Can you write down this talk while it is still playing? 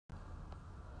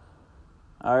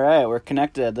All right, we're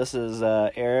connected. This is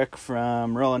Eric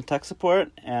from Roland Tech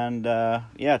Support, and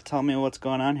yeah, tell me what's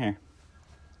going on here.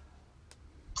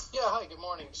 Yeah, hi, good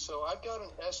morning. So I've got an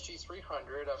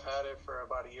SG-300. I've had it for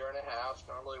about a year and a half.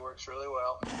 Normally works really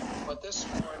well. But this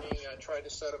morning I tried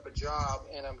to set up a job,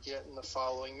 and I'm getting the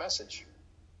following message.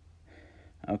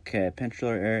 Okay, pinch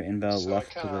roller error, invalid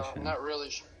left position. I'm not really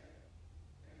sure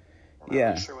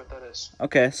what that is.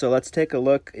 Okay, so let's take a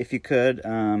look, if you could.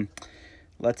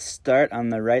 Let's start on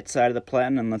the right side of the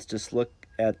platen, and let's just look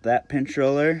at that pinch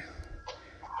roller.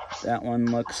 That one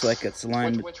looks like it's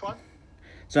aligned. Which one?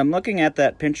 So I'm looking at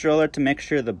that pinch roller to make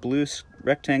sure the blue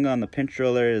rectangle on the pinch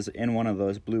roller is in one of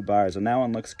those blue bars, and that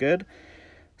one looks good.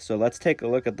 So let's take a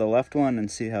look at the left one and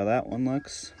see how that one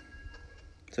looks.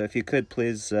 So if you could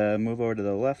please move over to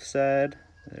the left side.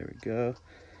 There we go.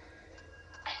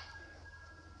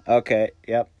 Okay,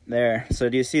 yep, there. So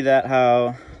do you see that,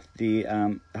 how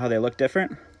they look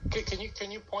different?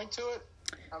 Can you point to it?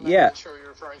 I'm not really sure what you're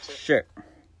referring to. Sure.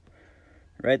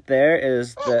 Right there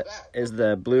is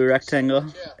the blue rectangle.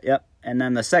 Yeah. Yep. And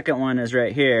then the second one is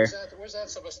right here. Where's that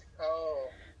supposed to... Oh.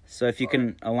 So if you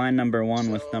can align number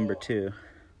 1 with number 2.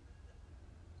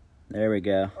 There we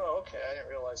go. Oh, okay. I didn't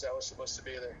realize that was supposed to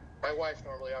be there. My wife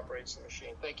normally operates the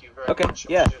machine. Thank you very much.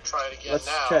 Okay, yeah. I'm going to try it again Let's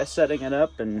now. try setting it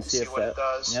up and see if what it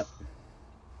does. Yep.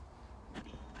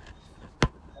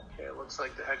 Okay, it looks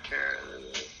like the head care,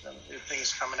 the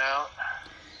thing's coming out.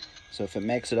 So if it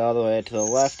makes it all the way to the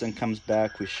left and comes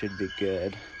back, we should be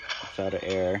good without an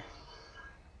error.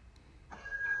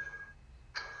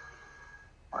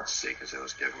 Let's see, because it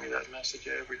was giving me that message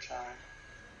every time.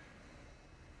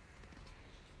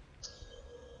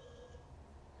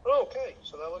 Okay,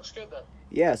 so that looks good then.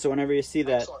 Yeah, so whenever you see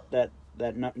that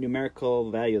Excellent.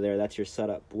 numerical value there, that's your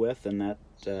setup width, and that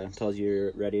tells you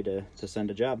you're ready to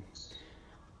send a job.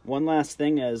 One last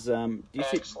thing is, do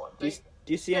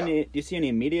you see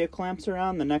any media clamps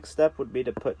around? The next step would be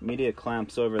to put media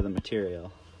clamps over the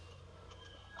material.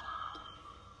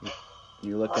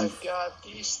 You're looking. I've got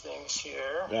these things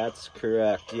here. That's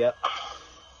correct. Yep.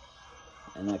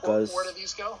 And that goes. Where do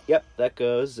these go? Yep, that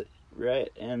goes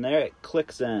right in there. It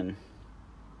clicks in.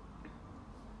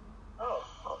 Oh,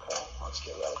 okay. Let's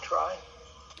give that a try.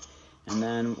 And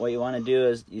then what you want to do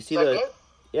is Is that good?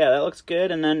 Yeah, that looks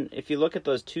good. And then if you look at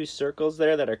those 2 circles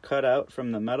there that are cut out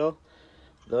from the metal,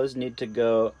 those need to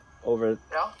go over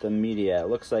the media. It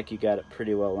looks like you got it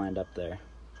pretty well lined up there.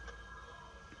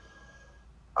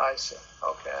 I see.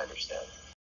 Okay, I understand.